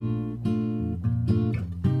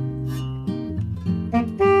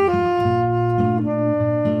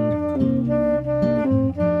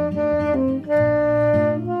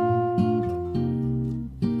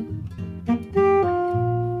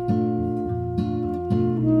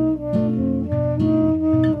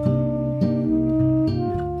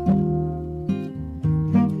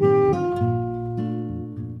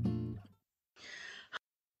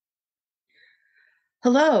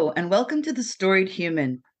Hello, and welcome to the Storied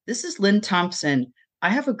Human. This is Lynn Thompson. I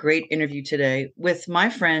have a great interview today with my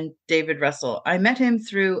friend David Russell. I met him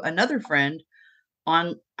through another friend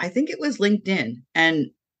on, I think it was LinkedIn, and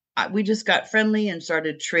we just got friendly and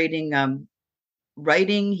started trading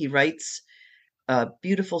writing. He writes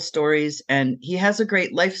beautiful stories, and he has a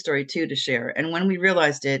great life story too to share. And when we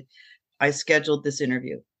realized it, I scheduled this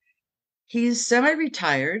interview. He's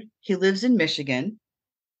semi-retired. He lives in Michigan,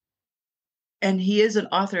 and he is an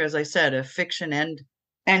author, as I said, of fiction and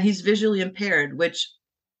he's visually impaired, which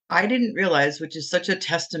I didn't realize, which is such a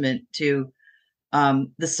testament to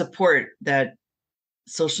the support that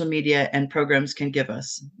social media and programs can give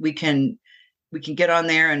us. We can get on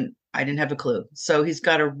there, and I didn't have a clue. So he's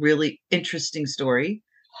got a really interesting story.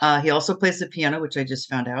 He also plays the piano, which I just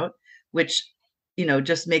found out, which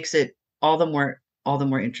just makes it all the more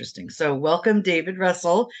interesting. So welcome, David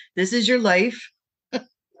Russell. This is your life.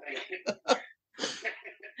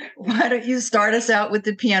 Why don't you start us out with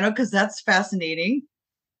the piano? Because that's fascinating.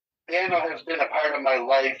 Piano has been a part of my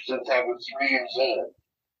life since I was 3 years old.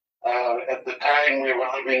 At the time, we were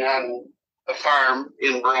living on a farm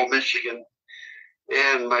in rural Michigan,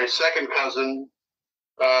 and my second cousin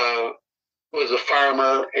was a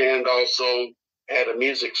farmer and also had a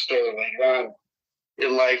music store later on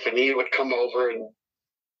in life, and he would come over and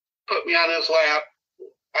put me on his lap.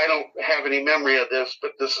 I don't have any memory of this,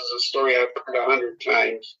 but this is a story I've heard 100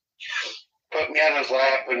 times. Put me on his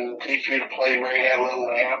lap and teach me to play Mary Had a Little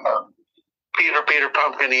Lamb or Peter, Peter,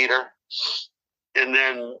 Pumpkin Eater. And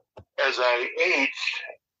then as I aged,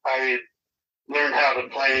 I learned how to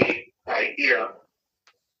play by ear.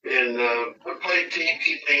 And I played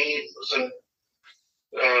TV themes and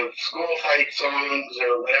school fight songs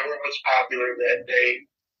or whatever was popular that day.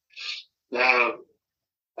 Now,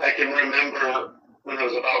 I can remember when I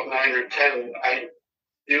was about 9 or 10, I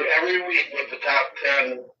do every week what the top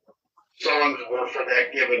 10 songs were for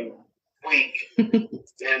that given week.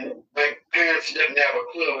 And my parents didn't have a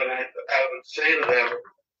clue, and I would say to them,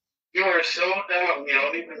 "You are so dumb, you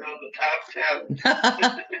don't even know the top 10.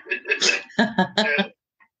 And of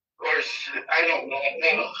course, I don't know it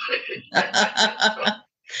now.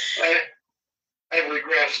 So I've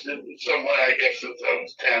regressed somewhat, I guess, since I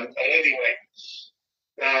was 10. But anyway,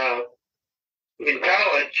 in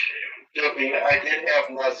college, I did have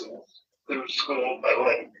lessons through school, but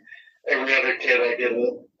like every other kid, I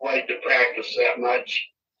didn't like to practice that much.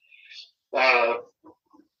 And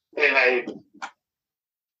I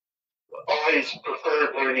always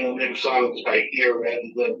preferred learning new songs by ear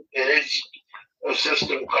rather than there is a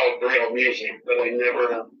system called Braille music, but I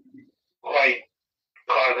never quite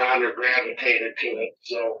caught on or gravitated to it.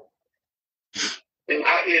 So in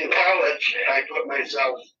college, I put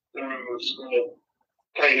myself through school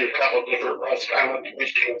playing a couple different restaurants,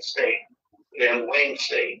 Michigan State and Wayne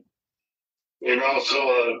State, and also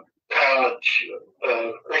a college,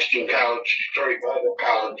 Christian college, Storied Bible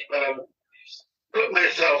College. But I put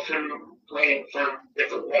myself through playing for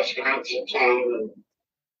different restaurants in town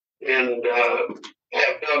and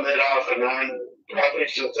have done that off and on probably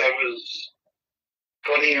since I was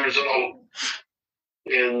 20 years old.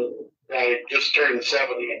 And I just turned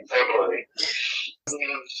 70 in February.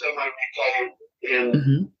 I'm semi-retired,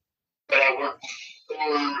 but I work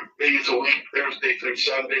 4 days a week, Thursday through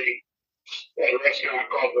Sunday, at a restaurant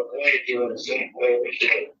called The Voyage in St. Louis,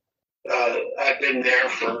 Michigan. I've been there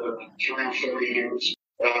for 3 or 4 years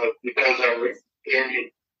because our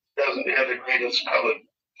area doesn't have the greatest public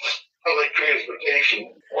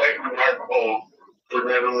transportation. Quite remarkable for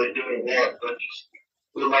not only doing that, but just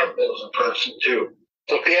remarkable as a person, too.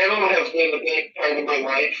 So piano has been a big part of my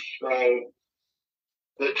life.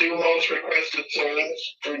 The 2 most requested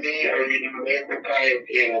songs for me are either American Pie or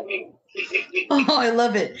Piano Man. Oh, I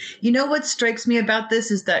love it. You know what strikes me about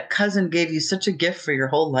this is that cousin gave you such a gift for your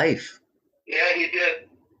whole life. Yeah, he did.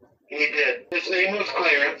 He did. His name was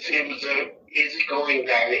Clarence. He was an easygoing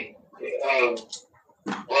guy. Well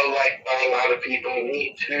liked by a lot of people.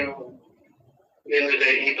 Me too. In the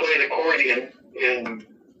day, he played accordion, and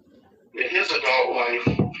in his adult life,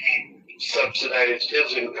 he subsidized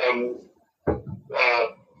his income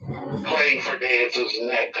playing for dances and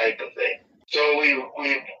that type of thing. So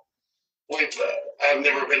I've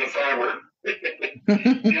never been a farmer. The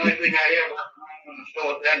only thing I ever grew was a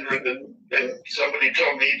philodendron, and somebody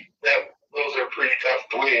told me that those are pretty tough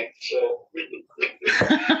plants. So it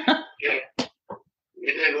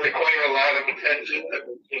didn't require a lot of attention. It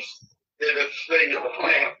just did its thing in the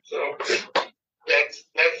plant. So that's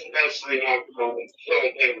the best thing I've known.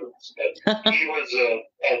 Philodendrons. He was a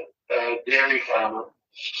dairy farmer,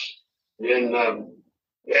 and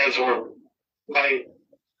as were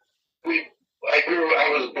we I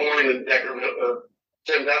was born in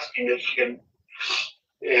Sandusky, Michigan,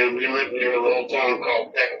 and we lived near a little town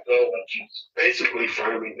called Deckerville, which is basically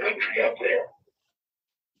farming country up there.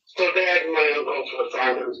 So Dad and my uncles were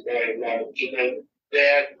farmers, and then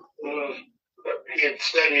Dad moved. He had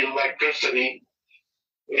studied electricity,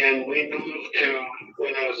 and we moved to,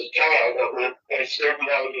 when I was a child, I started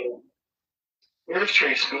out in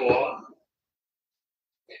nursery school,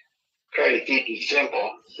 trying to keep it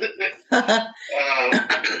simple.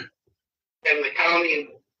 And the county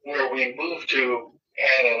where we moved to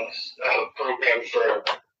had a program for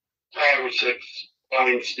 5 or 6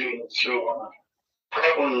 blind students who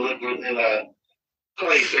probably lived within a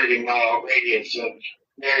 20-30 mile radius of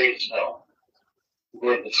Marysville,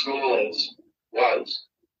 where the school was.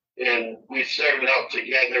 And we started out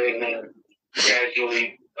together, and then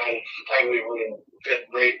gradually, by the time we were in 5th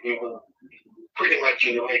grade, we were pretty much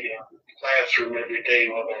in the regular classroom every day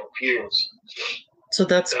with our peers. So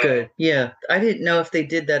that's good. Yeah. I didn't know if they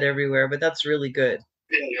did that everywhere, but that's really good.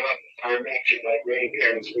 Didn't give up the farm. Actually, my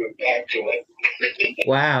grandparents moved back to it.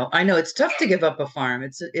 Wow. I know it's tough to give up a farm.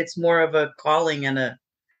 It's more of a calling and a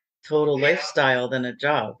total lifestyle than a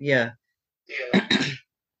job. Yeah. Yeah.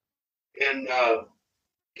 And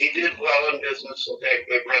he did well in business. In fact,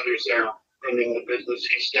 my brothers are running the business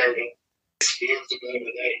he started years ago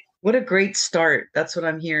today. What a great start. That's what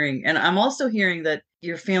I'm hearing. And I'm also hearing that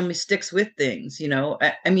your family sticks with things, you know.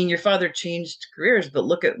 I mean, your father changed careers, but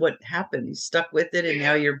look at what happened. He stuck with it, and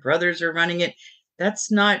now your brothers are running it.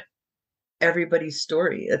 That's not everybody's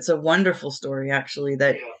story. It's a wonderful story, actually,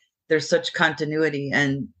 that there's such continuity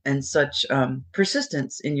and such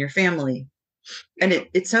persistence in your family. And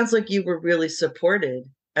it sounds like you were really supported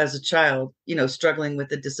as a child, you know, struggling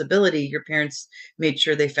with a disability. Your parents made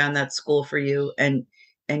sure they found that school for you, and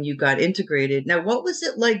you got integrated. Now, what was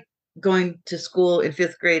it like going to school in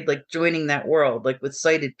 5th grade, like joining that world, like with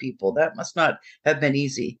sighted people? That must not have been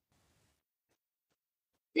easy.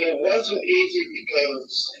 It wasn't easy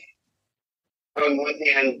because on one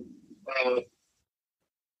hand,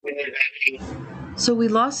 when you're So we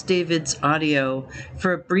lost David's audio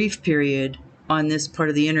for a brief period on this part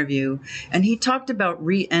of the interview, and he talked about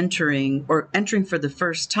re-entering or entering for the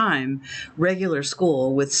first time regular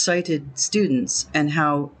school with sighted students and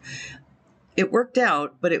how it worked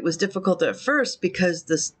out, but it was difficult at first because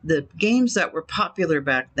the games that were popular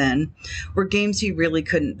back then were games he really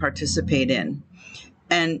couldn't participate in.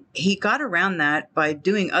 And he got around that by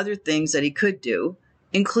doing other things that he could do,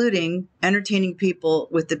 including entertaining people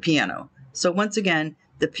with the piano. So once again,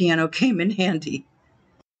 the piano came in handy.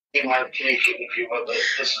 Demarcation, if you will,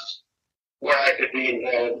 this is where I could be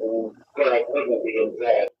involved and where I wouldn't be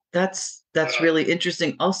involved. That's really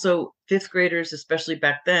interesting. Also, 5th graders, especially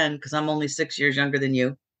back then, because I'm only 6 years younger than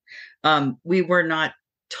you, we were not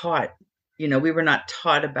taught, we were not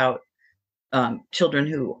taught about children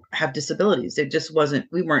who have disabilities. It just wasn't,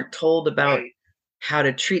 we weren't told about how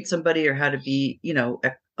to treat somebody or how to be,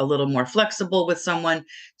 a little more flexible with someone.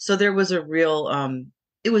 So there was a real,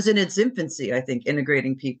 it was in its infancy, I think,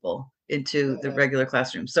 integrating people into the regular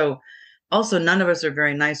classroom. So also, none of us are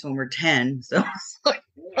very nice when we're 10. So,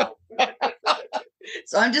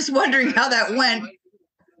 so I'm just wondering how that went.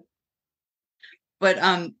 But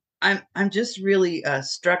I'm just really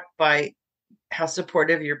struck by how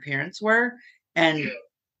supportive your parents were, and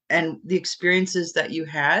the experiences that you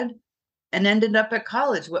had, and ended up at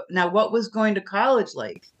college. What was going to college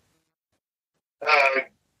like?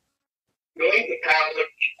 Going to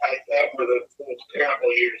college, I thought, were the most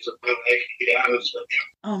terrible years of my life, to be honest with you.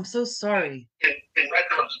 Oh, I'm so sorry. In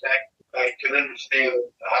retrospect, I can understand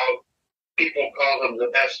how people call them the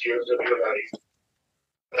best years of your life.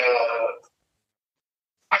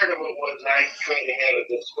 Part of it was I kind of had a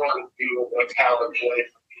distorted view of what college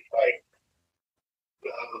life would be like.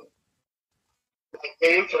 My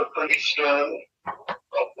parents are pretty stern,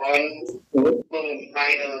 but one little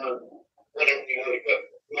minor, whatever you want to call it,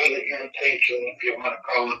 minor irritation, if you want to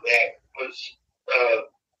call it that, was,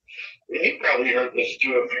 and you probably heard this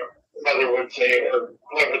too, if your mother would say, or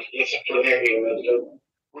whoever's disciplinarian is,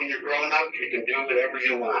 when you're growing up, you can do whatever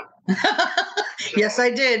you want. So, yes, I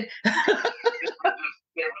did. I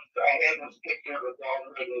had this picture of a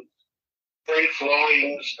daughter that was free-flowing,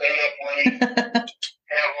 stay up late,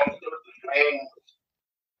 have all sorts of friends,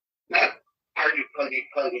 not party, but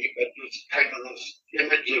just kind of this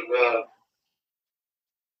image of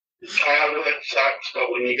childhood sucks,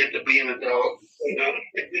 but when you get to be an adult,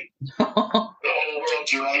 the whole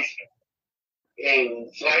world's your oyster. And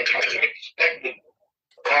so I expected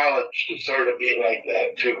college to sort of be like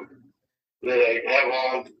that too. That I'd have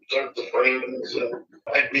all sorts of friends, and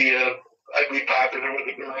I'd be a I'd be popular with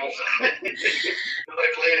the girls. I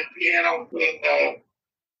played the piano, and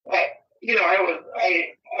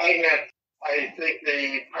I think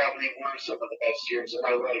they probably were some of the best years of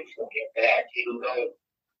my life looking back, even though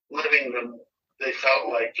living them, they felt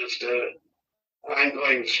like just an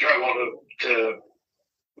ongoing struggle to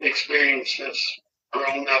experience this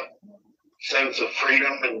grown up sense of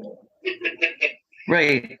freedom and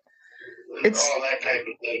Right. It's all that type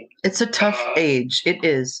of thing. It's a tough age. It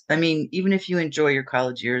is. I mean, even if you enjoy your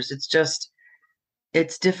college years,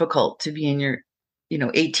 it's difficult to be in your,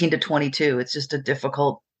 18 to 22. It's just a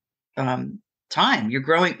difficult time. You're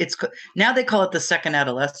growing. Now they call it the second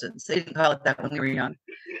adolescence. They didn't call it that when we were young.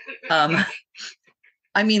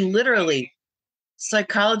 I mean, literally,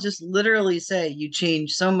 psychologists literally say you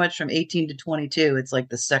change so much from 18 to 22. It's like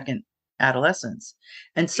the second adolescence.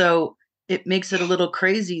 And so it makes it a little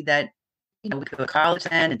crazy that, we go to college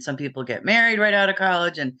then, and some people get married right out of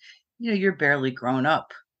college, and, you're barely grown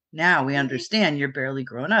up. Now we understand you're barely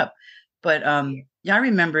grown up. But yeah, I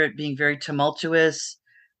remember it being very tumultuous.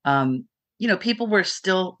 People were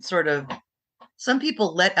still some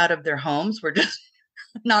people let out of their homes were just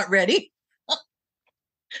not ready.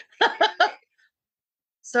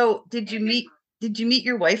 So did you meet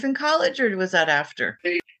your wife in college, or was that after?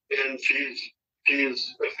 And she's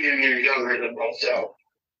a few years younger than myself.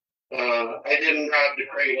 I didn't rob the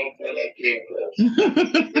cradle, but I came close.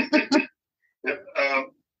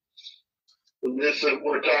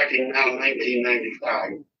 We're talking now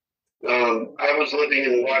 1995. I was living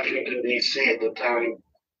in Washington, D.C. at the time.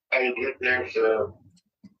 I had lived there for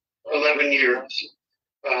 11 years.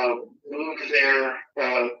 Moved there.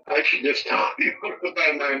 I should just tell you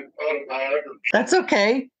about my autobiography. That's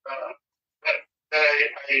okay.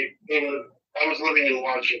 I was living in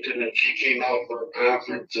Washington, and she came out for a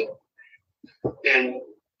conference, and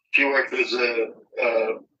she worked as a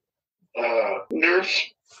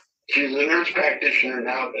nurse. She's a nurse practitioner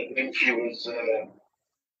now, but then she's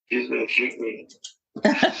going to shoot me.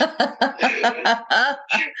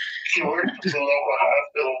 She worked at the local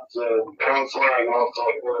hospital as a counselor and also a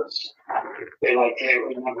nurse. And I can't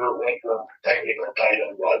remember what the technical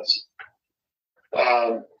title was.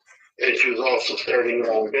 And she was also starting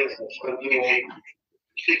her own business. But anyway,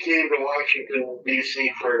 she came to Washington,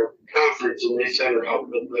 D.C. for a conference, and they sent her out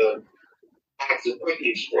with the box of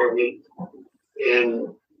cookies for me.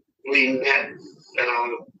 And we met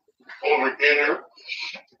over dinner.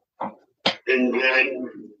 And then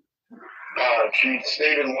she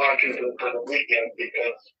stayed in Washington for the weekend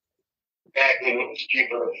because back then it was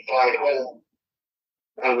cheaper to fly home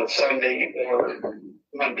on a Sunday or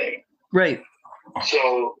Monday. Right.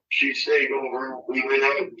 So she stayed over. We went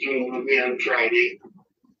out to a movie on Friday,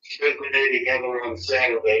 spent the day together on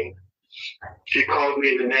Saturday. She called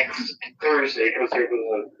me the next Thursday because there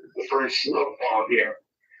was the first snowfall here,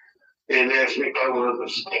 and asked me if I wanted a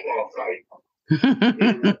snowball fight. And then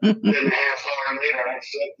a half hour later, I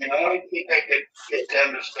said, I think I could intend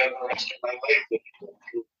to spend the rest of my life with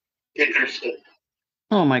you. Interested.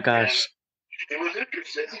 Oh my gosh. And it was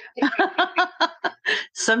interesting.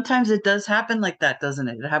 Sometimes it does happen like that, doesn't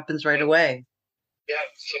it? It happens right away. Yeah,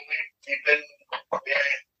 so we've been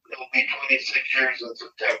married. It'll be 26 years in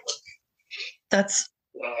September. That's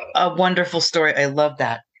a wonderful story. I love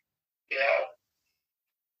that. Yeah.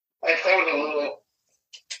 I found a little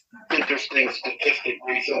interesting statistic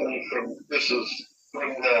recently from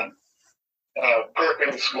the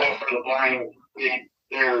Perkins School for the Blind.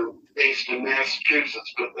 They're based in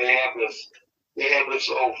Massachusetts, but they have this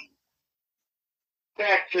old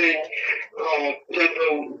fact thing,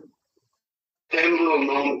 10 little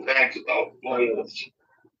known facts about blindness.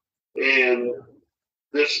 And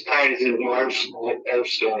this ties into our story.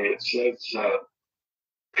 It says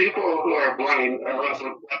people who are blind are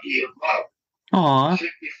often lucky in love. Aww.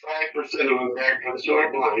 65% of Americans who are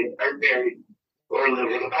blind are married or live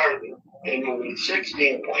with a partner, and only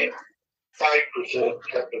 16.5%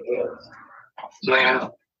 have divorced. So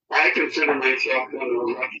wow. I consider myself one of the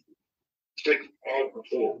lucky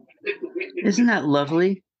 65%. Isn't that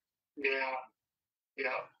lovely? Yeah.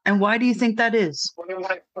 And why do you think that is? One of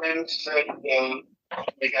my friends said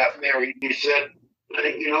they got married. He said,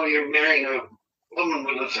 you're marrying a woman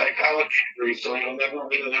with a psychology degree, so you'll never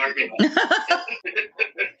win an argument.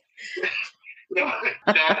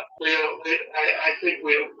 I think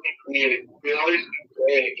we communicate. We always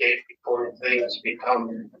communicate before things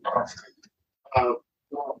become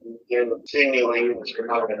seemingly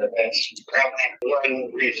insurmountable. That's probably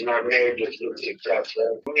one reason our marriage has been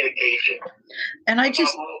successful. Communication. And I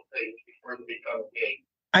just little things before they become big.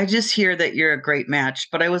 I just hear that you're a great match,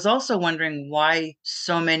 but I was also wondering why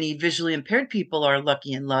so many visually impaired people are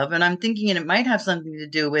lucky in love. And I'm thinking it might have something to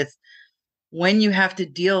do with when you have to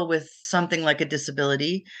deal with something like a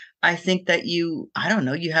disability. I think that I don't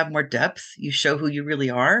know, you have more depth. You show who you really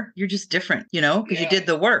are. You're just different, because you Yeah, did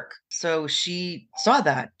the work. So she saw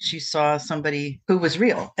that. She saw somebody who was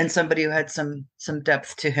real and somebody who had some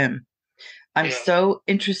depth to him. I'm yeah, so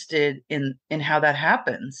interested in how that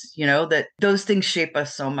happens, that those things shape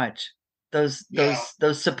us so much. Those yeah. those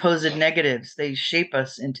those supposed negatives, they shape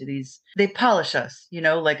us into they polish us,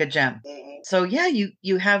 like a gem. Mhm. So yeah,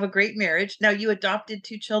 you have a great marriage. Now you adopted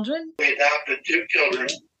two children? We adopted two children.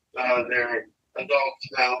 They're adults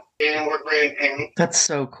now, and we're grandparents. That's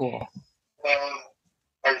so cool. Um,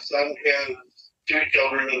 our son has two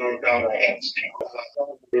children, and our daughter has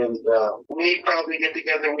two. And we probably get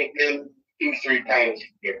together with them 2, 3 times a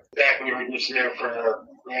year. In fact, we were just there for our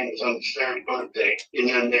grandson's third birthday, and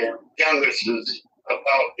then their youngest is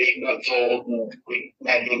about 8 months old, and we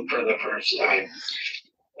met him for the first time.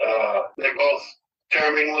 They're both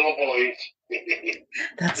charming little boys. That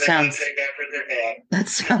They're going to sounds take after their dad. that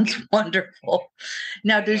sounds wonderful.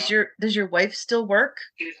 Now, does Yeah. your wife still work?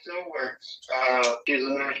 She still works. She's a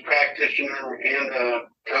nurse practitioner and a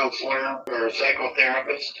counselor or a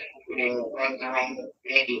psychotherapist who runs her own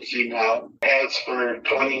agency now, has for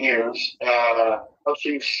 20 years.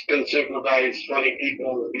 She's been supervised 20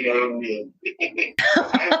 people beyond me.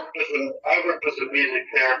 I worked as a music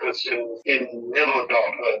therapist in middle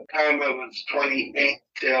adulthood. Time I was 28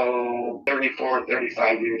 till 34,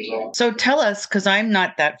 35 years old. So tell us, because I'm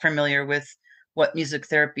not that familiar with what music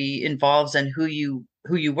therapy involves and who you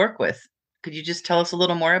work with. Could you just tell us a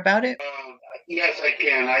little more about it? Yes, I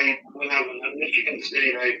can. When I was at Michigan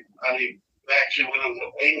State, I actually when I was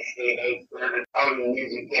at Wayne State, I started out in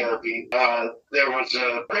music therapy. There was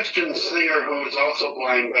a Christian singer who was also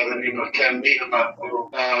blind by the name of Ken Miedema,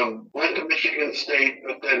 who went to Michigan State,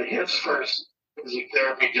 but then his first music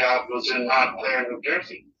therapy job was in Montclair, New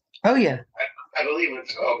Jersey. Oh yeah. I believe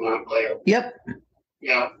it's called Montclair. Yep.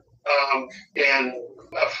 Yeah. And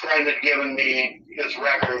a friend had given me his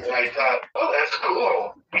record, and I thought, oh, that's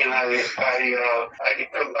cool. And I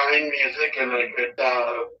could combine music, and I could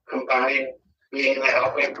combine being in a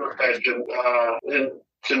helping profession. And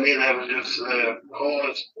to me, that was just the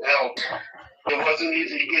coolest help. It wasn't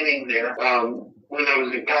easy getting there. When I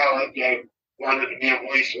was in college, I wanted to be a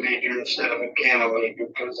voice major instead of a piano major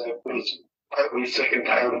because I was partly sick and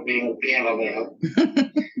tired of being a piano man.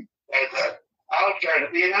 I thought, I'll try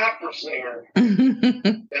to be an opera singer.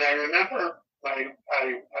 And I remember I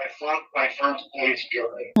flunked my first voice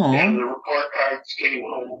jury. And the report cards came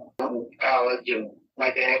home from college, and my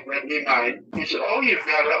dad read me mine. He said, oh, you've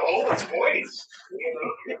got an old voice.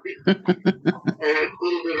 And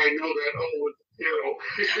little did I know that O was zero.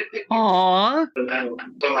 Aww. And then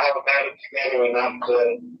somehow got it together enough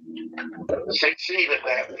to succeed at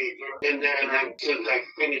that major. And then since I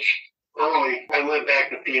finished early, I went back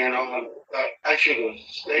to piano, and thought I should have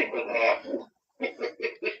stayed with that.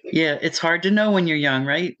 Yeah, it's hard to know when you're young,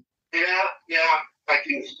 right? Yeah. I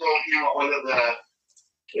can still hear one of the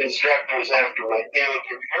instructors after my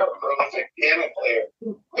piano player.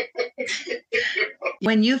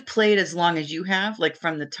 When you've played as long as you have, like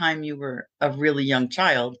from the time you were a really young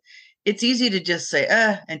child, it's easy to just say,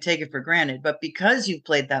 and take it for granted. But because you've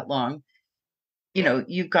played that long,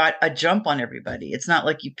 you've got a jump on everybody. It's not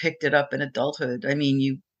like you picked it up in adulthood. I mean,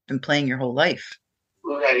 you've been playing your whole life.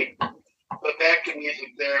 Right. But back to music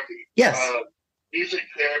therapy. Yes. Music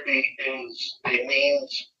therapy is a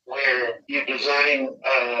means where you design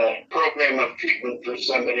a program of treatment for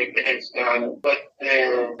somebody based on what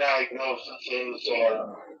their diagnosis is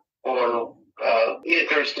or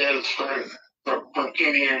interest is. For 2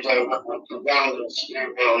 years, I worked with profound and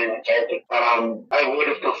severely retarded. I would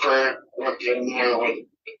have preferred working more with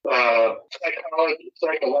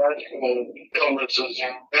psychological illnesses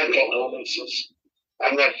or mental illnesses.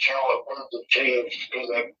 I'm not sure what words have changed because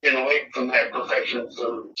I've been away from that profession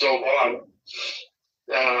for so long.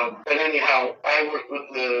 But anyhow, I worked with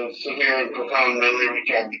the severe and profound mentally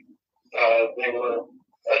retarded. They were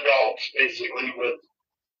adults, basically, with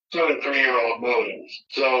 2 and 3-year-old minds.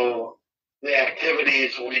 So the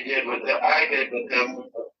activities I did with them,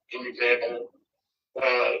 for example,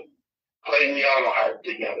 playing the auto harp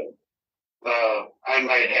together. I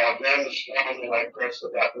might have them stand and I press the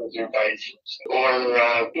buttons or vices,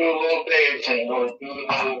 or do a little dancing or do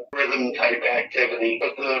a rhythm type activity.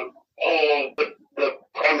 But the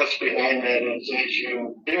premise behind that is as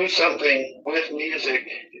you do something with music,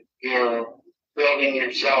 you're building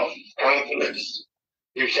your self confidence.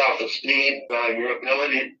 your self-esteem, your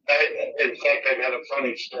ability. In fact, I've got a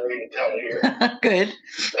funny story to tell here. Good.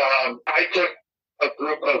 I took a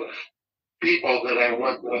group of people that I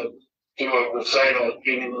worked with to a recital at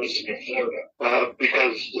the University of Florida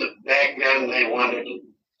because back then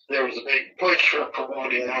there was a big push for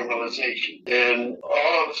promoting normalization. And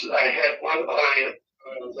I had one client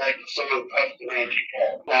who was like someone puffed the magic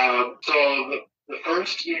hat. So the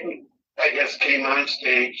first student, I guess, came on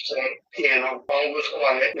stage, sat piano, all was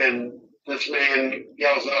quiet, and this man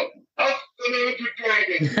yells out, "Up the magic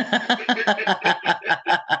dragon!"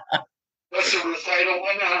 But the recital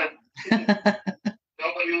went on.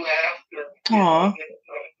 Nobody laughed or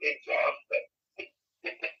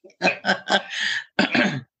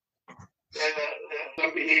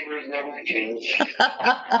some behaviors never change.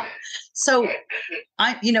 So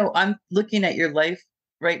I'm looking at your life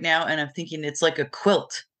right now and I'm thinking it's like a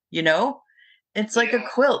quilt, It's like a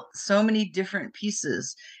quilt, so many different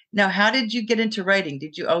pieces. Now, how did you get into writing?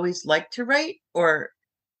 Did you always like to write or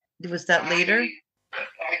was that later?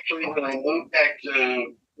 Actually, when I moved back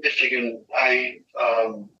to Michigan, I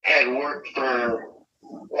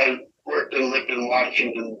worked and lived in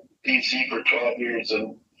Washington, D.C. for 12 years.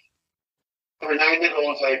 And for 9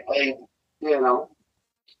 years, I played piano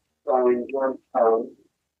in Georgetown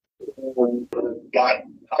and got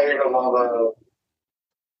tired of all the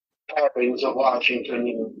trappings of Washington.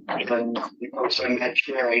 And of course, I met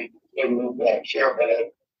Sherry and moved back here, but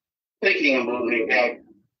I'm thinking of moving back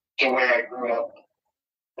to where I grew up.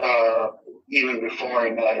 Even before I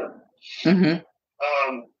met her. Mm-hmm.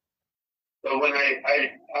 But when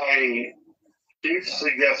I do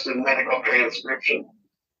suggest a medical transcription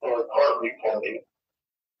or court reporting,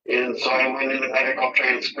 and so I went into medical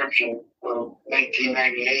transcription for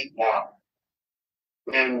 1998 now,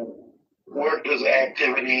 and worked as an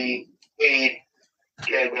activity aide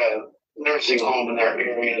at a nursing home in our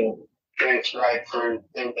area and transcribed for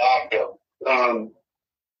their doctor.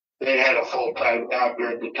 They had a full-time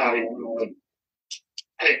doctor at the time who would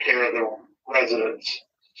take care of the residents.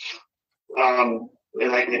 And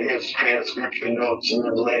I did his transcription notes and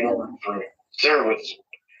then later for service.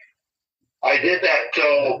 I did that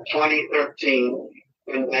till 2013,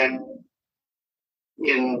 and then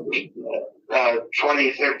in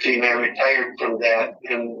 2013 I retired from that.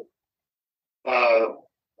 And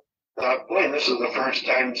boy, this is the first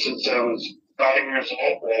time since I was 5 years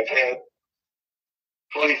old that I've had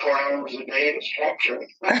 24 hours a day to structure.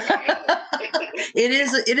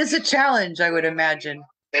 It is a challenge, I would imagine.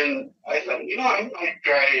 And I thought, I might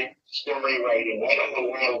try story writing. I don't know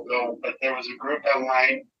where I'll go, but there was a group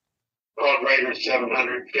online called Writers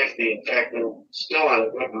 750. In fact, they're still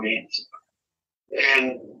on Goodreads.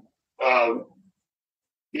 And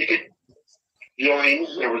you could join.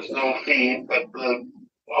 There was no fee, but the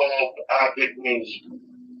whole object was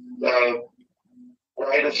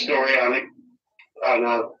write a story on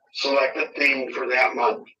a selected theme for that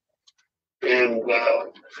month. And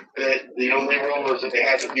the only rule was that it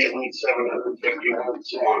had to be at least 750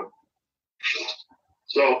 words long.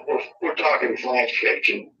 So we're talking flash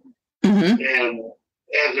fiction. Mm-hmm. And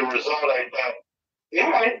as a result, I thought,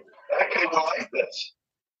 I kind of like this.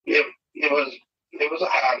 It was a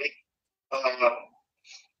hobby.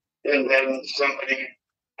 And then somebody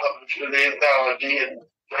published an anthology and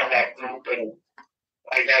from that group, and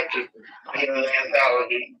I got to be in the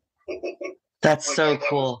anthology. That's so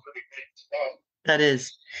cool. That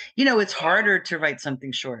is. It's harder to write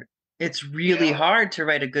something short. It's really hard to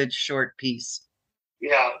write a good short piece.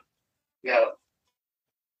 Yeah. I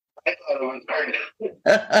thought it was hard.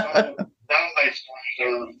 Now my stories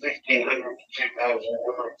are 1,500 to 2,000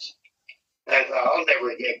 words. I thought, I'll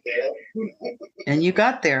never get there. And you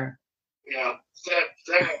got there. Yeah.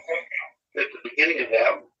 Seven at the beginning of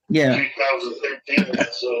that. Yeah. 2013.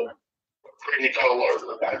 That's a pretty tall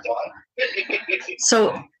order, I thought.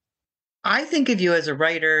 So I think of you as a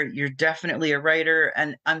writer. You're definitely a writer.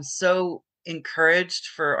 And I'm so encouraged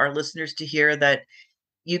for our listeners to hear that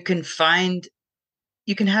you can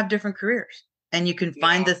have different careers and you can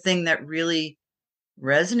find the thing that really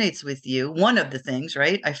resonates with you. One of the things,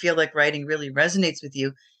 right? I feel like writing really resonates with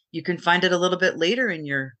you. You can find it a little bit later in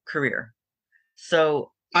your career.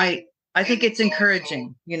 So I think it's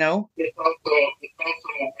encouraging, It's also a way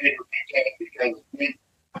to reach out because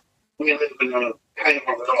we live in a kind of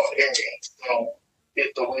a rural area, so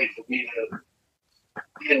it's a way for me to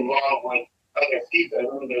be involved with other people.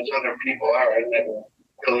 Who those other people are, I never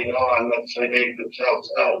really know unless they make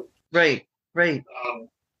themselves known. Right. But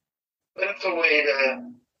it's a way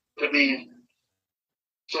to be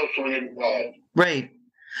socially involved. Right.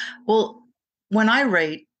 Well, when I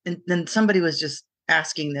write, and then somebody was just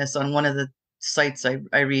asking this on one of the sites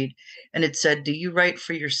I read, and it said, do you write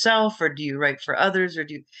for yourself or do you write for others, or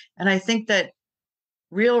do you, and I think that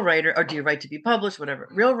real writer, or do you write to be published, whatever,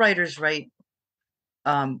 real writers write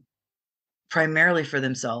um, primarily for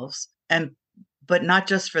themselves, and but not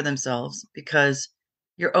just for themselves, because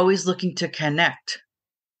you're always looking to connect.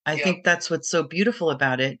 I Yep. think that's what's so beautiful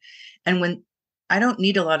about it. And when I don't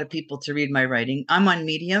need a lot of people to read my writing, I'm on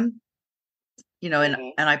Medium,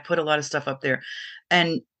 and I put a lot of stuff up there.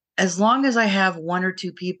 And as long as I have one or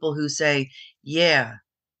two people who say, yeah,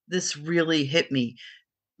 this really hit me.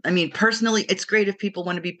 I mean, personally, it's great if people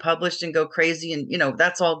want to be published and go crazy, and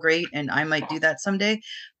that's all great, and I might do that someday.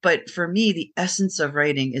 But for me, the essence of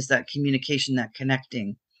writing is that communication, that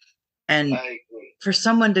connecting. And for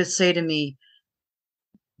someone to say to me,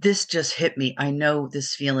 this just hit me, I know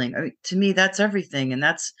this feeling. I mean, to me, that's everything. And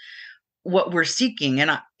that's what we're seeking.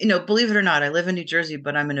 And believe it or not, I live in New Jersey,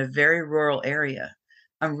 but I'm in a very rural area.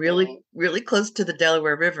 I'm really, really close to the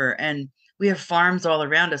Delaware River, and we have farms all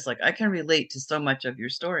around us. Like, I can relate to so much of your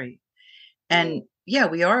story. And yeah,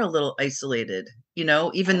 we are a little isolated,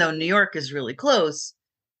 even though New York is really close.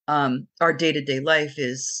 Our day-to-day life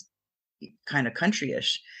is kind of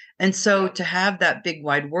countryish. And so to have that big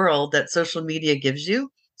wide world that social media gives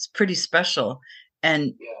you, it's pretty special.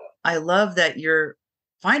 And I love that you're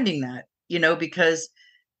finding that, because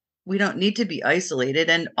we don't need to be isolated.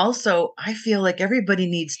 And also, I feel like everybody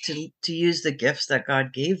needs to use the gifts that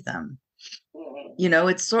God gave them.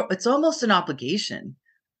 It's almost an obligation.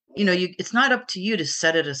 It's not up to you to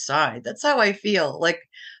set it aside. That's how I feel. Like,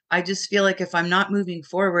 I just feel like if I'm not moving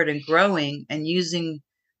forward and growing and using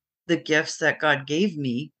the gifts that God gave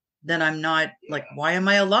me, then I'm not like, why am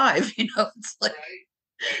I alive? It's like,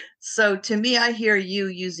 so to me, I hear you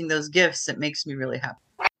using those gifts. It makes me really happy.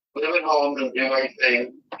 Live at home and do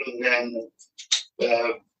everything, and then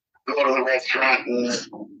go to the restaurant and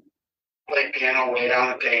play piano, wait on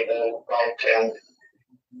a table, bartend.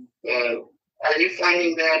 Are you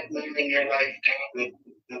finding that moving your life too,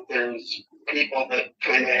 that there's people that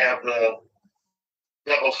kind of have the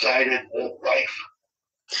double-sided life?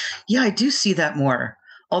 Yeah, I do see that more.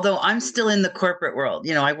 Although I'm still in the corporate world.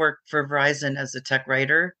 I work for Verizon as a tech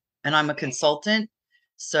writer, and I'm a consultant.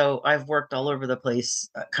 So I've worked all over the place,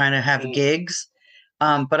 kind of have gigs.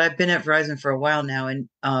 But I've been at Verizon for a while now. And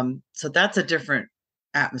so that's a different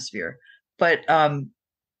atmosphere. But,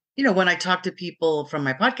 when I talk to people from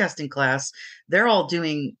my podcasting class, they're all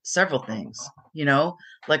doing several things,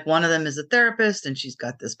 like one of them is a therapist and she's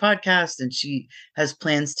got this podcast and she has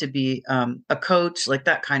plans to be a coach, like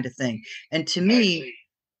that kind of thing. And to me,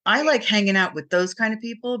 I like hanging out with those kind of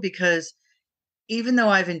people, because even though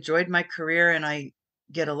I've enjoyed my career and I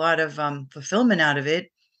get a lot of fulfillment out of it,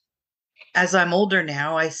 as I'm older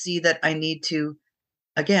now, I see that I need to,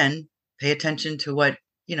 again, pay attention to what,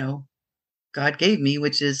 God gave me,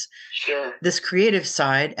 which is this creative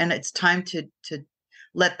side, and it's time to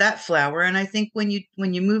let that flower. And I think when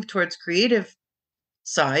you move towards creative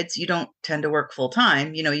sides, you don't tend to work full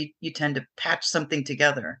time. You tend to patch something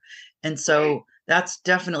together, and so that's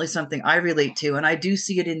definitely something I relate to, and I do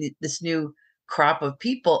see it in this new crop of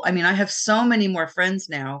people. I mean, I have so many more friends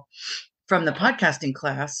now from the podcasting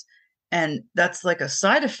class, and that's like a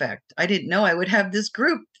side effect. I didn't know I would have this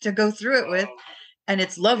group to go through it with, and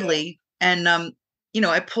it's lovely. And,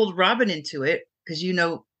 I pulled Robin into it because,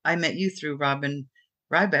 I met you through Robin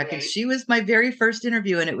Ryback, and she was my very first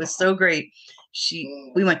interview, and it was so great.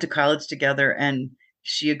 We went to college together, and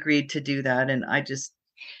she agreed to do that. And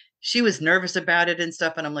she was nervous about it and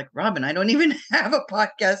stuff. And I'm like, Robin, I don't even have a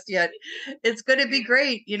podcast yet. It's going to be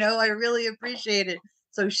great. I really appreciate it.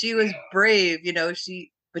 So she was brave,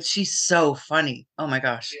 but she's so funny. Oh my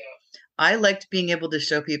gosh. I liked being able to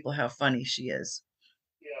show people how funny she is,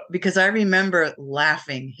 because I remember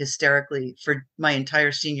laughing hysterically for my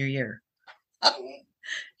entire senior year.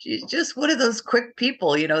 She's just one of those quick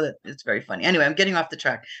people, that it's very funny. Anyway, I'm getting off the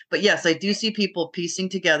track. But yes, I do see people piecing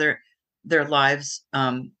together their lives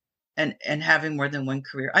and having more than one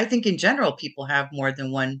career. I think in general, people have more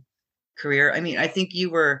than one career. I mean, I think you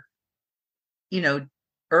were,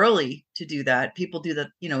 early to do that. People do that,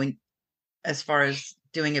 as far as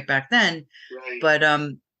doing it back then. But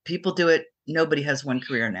people do it. Nobody has one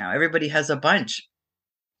career now. Everybody has a bunch.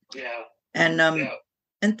 Yeah. And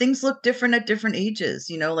and things look different at different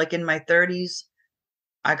ages. Like in my 30s,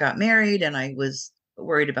 I got married and I was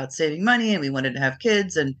worried about saving money and we wanted to have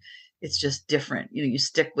kids, and it's just different. You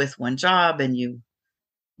stick with one job and you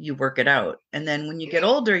work it out. And then when you get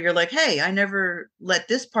older, you're like, hey, I never let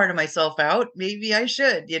this part of myself out. Maybe I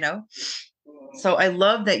should, So I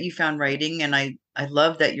love that you found writing, and I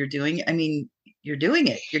love that you're doing it. I mean, you're doing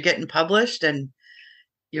it. You're getting published and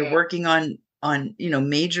you're working on on,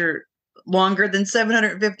 major, longer than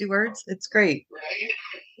 750 words. It's great.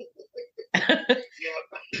 Right?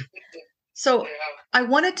 So I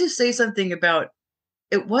wanted to say something about,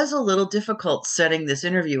 it was a little difficult setting this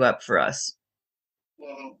interview up for us.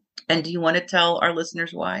 And do you want to tell our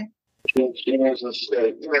listeners why? She has this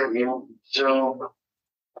interview, Zoom,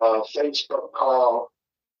 Facebook call,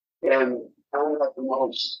 and I'm not the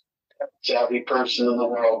most savvy person in the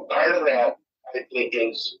world. Part of that, I think,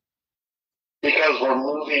 is because we're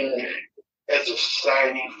moving as a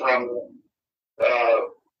society from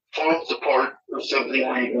phone support or something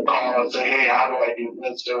where you can call and say, hey, how do I do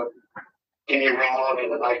this? Or can you remote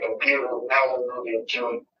into my computer? Now we're moving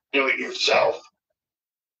to do it yourself,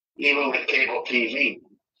 even with cable TV.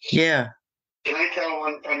 Yeah. Can I tell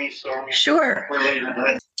one funny story? Sure.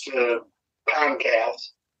 Related to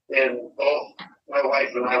Comcast. And both my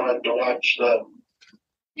wife and I went to watch the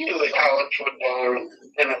college football or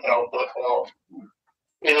NFL football.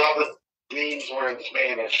 And all the games were in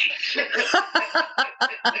Spanish.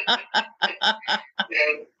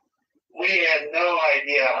 And we had no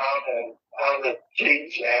idea how to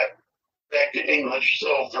change that back to English.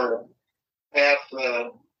 So for half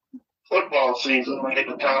the football season, we had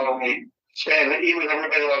to tolerate Spanish. Even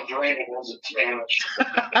everybody loves reading was in Spanish.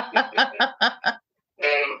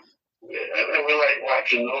 And we like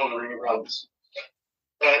watching those reruns.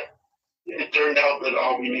 But it turned out that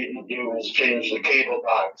all we needed to do was change the cable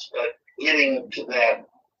box. But getting to that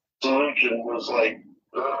solution was like,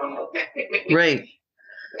 right.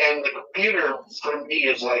 And the computer for me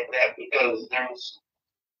is like that because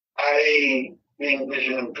I being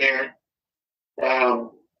vision impaired,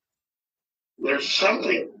 there's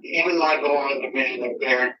something, even though I go on to vision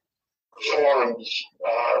impaired forums,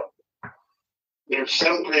 there's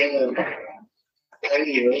something kind of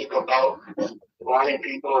unique about blind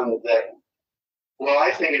people and that, well,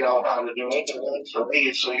 I figured out how to do it, and then for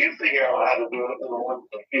me, so you figure out how to do it, and it works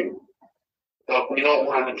for you. But we don't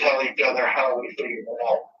want to tell each other how we figured it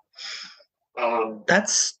out.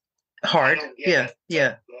 That's hard. Yeah,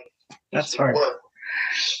 yeah. That's hard. Work.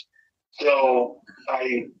 So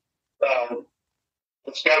I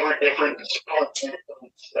discovered different support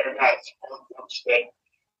groups. They're not support groups,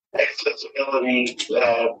 but accessibility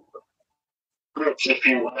groups, if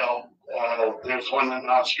you will. There's one in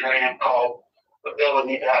Australia called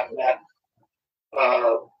Ability.net.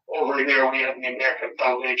 Over here, we have the American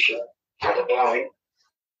Foundation for the Blind.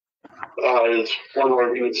 Is one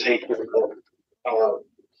organization that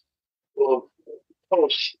will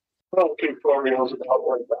post tutorials about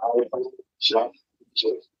what the iPhone stuff. So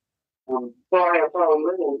I have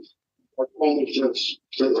found those only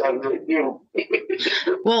since I met you.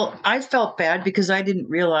 Well, I felt bad because I didn't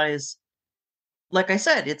realize, like I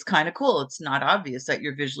said, it's kind of cool. It's not obvious that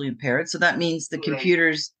you're visually impaired. So that means the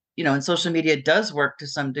computers, and social media does work to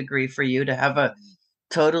some degree for you to have a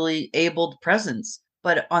totally abled presence.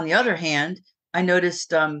 But on the other hand, I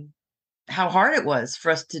noticed how hard it was for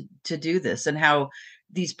us to do this and how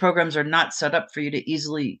these programs are not set up for you to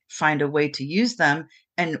easily find a way to use them.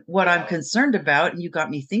 And what I'm concerned about, and you got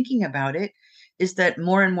me thinking about it, is that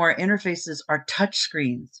more and more interfaces are touch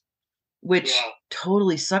screens, which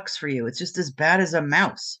totally sucks for you. It's just as bad as a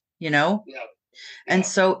mouse, Yeah. And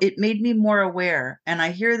so it made me more aware. And I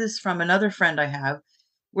hear this from another friend I have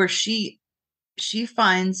where she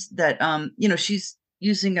finds that, she's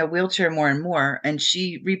using a wheelchair more and more, and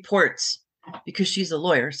she reports, because she's a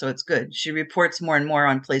lawyer, so it's good. She reports more and more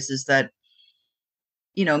on places that,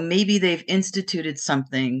 maybe they've instituted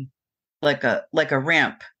something like a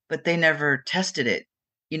ramp, but they never tested it.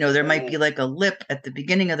 There might be like a lip at the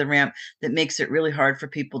beginning of the ramp that makes it really hard for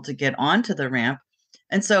people to get onto the ramp.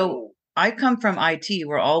 And so I come from IT,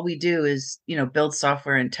 where all we do is, build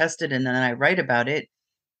software and test it, and then I write about it.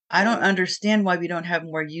 I don't understand why we don't have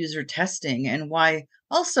more user testing, and why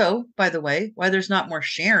also, by the way, why there's not more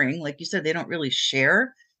sharing. Like you said, they don't really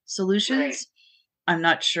share solutions. Right. I'm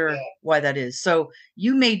not sure why that is. So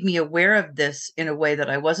you made me aware of this in a way that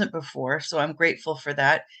I wasn't before. So I'm grateful for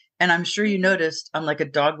that. And I'm sure you noticed I'm like a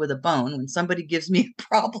dog with a bone. When somebody gives me a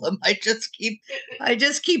problem, I just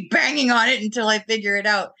keep banging on it until I figure it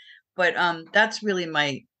out. But that's really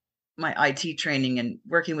my IT training and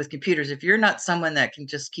working with computers. If you're not someone that can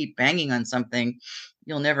just keep banging on something,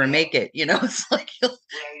 you'll never make it. It's like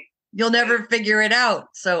you'll never figure it out.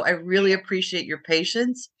 So I really appreciate your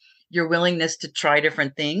patience, your willingness to try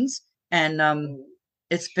different things. And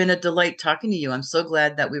it's been a delight talking to you. I'm so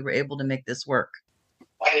glad that we were able to make this work.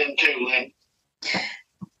 I am too, Lynn.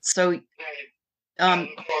 So I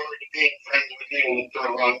look forward to being friends with you for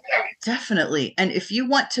a long time. Definitely. And if you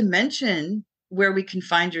want to mention where we can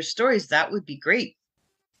find your stories, that would be great.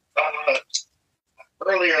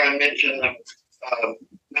 earlier I mentioned the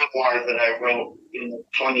memoir that I wrote in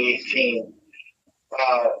 2018.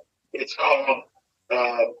 It's called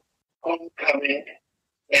Homecoming,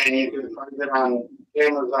 and you can find it on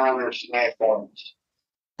Amazon or Snackforms.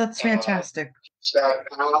 That's fantastic.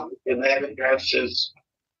 .com, and that address is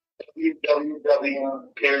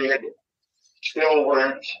www. Still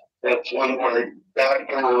words. That's one word.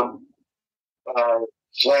 .com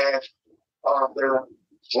 /author/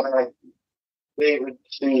 David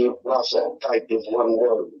C. Russell. Type is one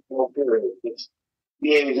word. No period. It's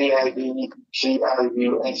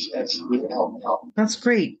DAVIDCRUSSELL. That's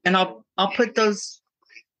great. And I'll put those.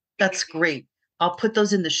 That's great. I'll put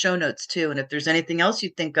those in the show notes too. And if there's anything else you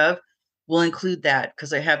think of, we'll include that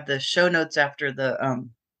because I have the show notes after the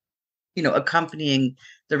accompanying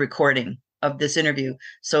the recording of this interview.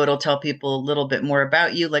 So it'll tell people a little bit more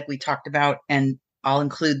about you, like we talked about, and I'll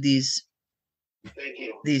include these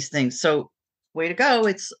things. So way to go.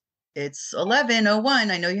 It's 11:01.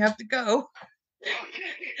 I know you have to go.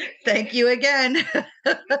 Thank you again.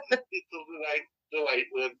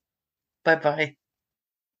 Bye-bye.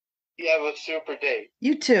 You have a super day.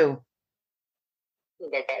 You too.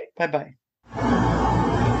 Bye-bye. Bye-bye.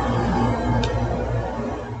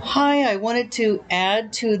 Hi, I wanted to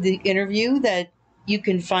add to the interview that you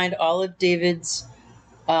can find all of David's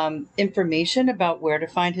information about where to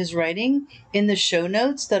find his writing in the show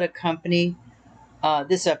notes that accompany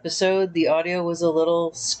this episode. The audio was a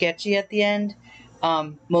little sketchy at the end.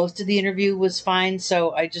 Most of the interview was fine,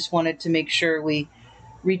 so I just wanted to make sure we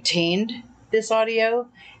retained this audio,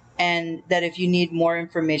 and that if you need more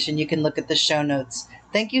information, you can look at the show notes.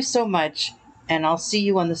 Thank you so much, and I'll see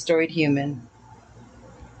you on the Storied Human.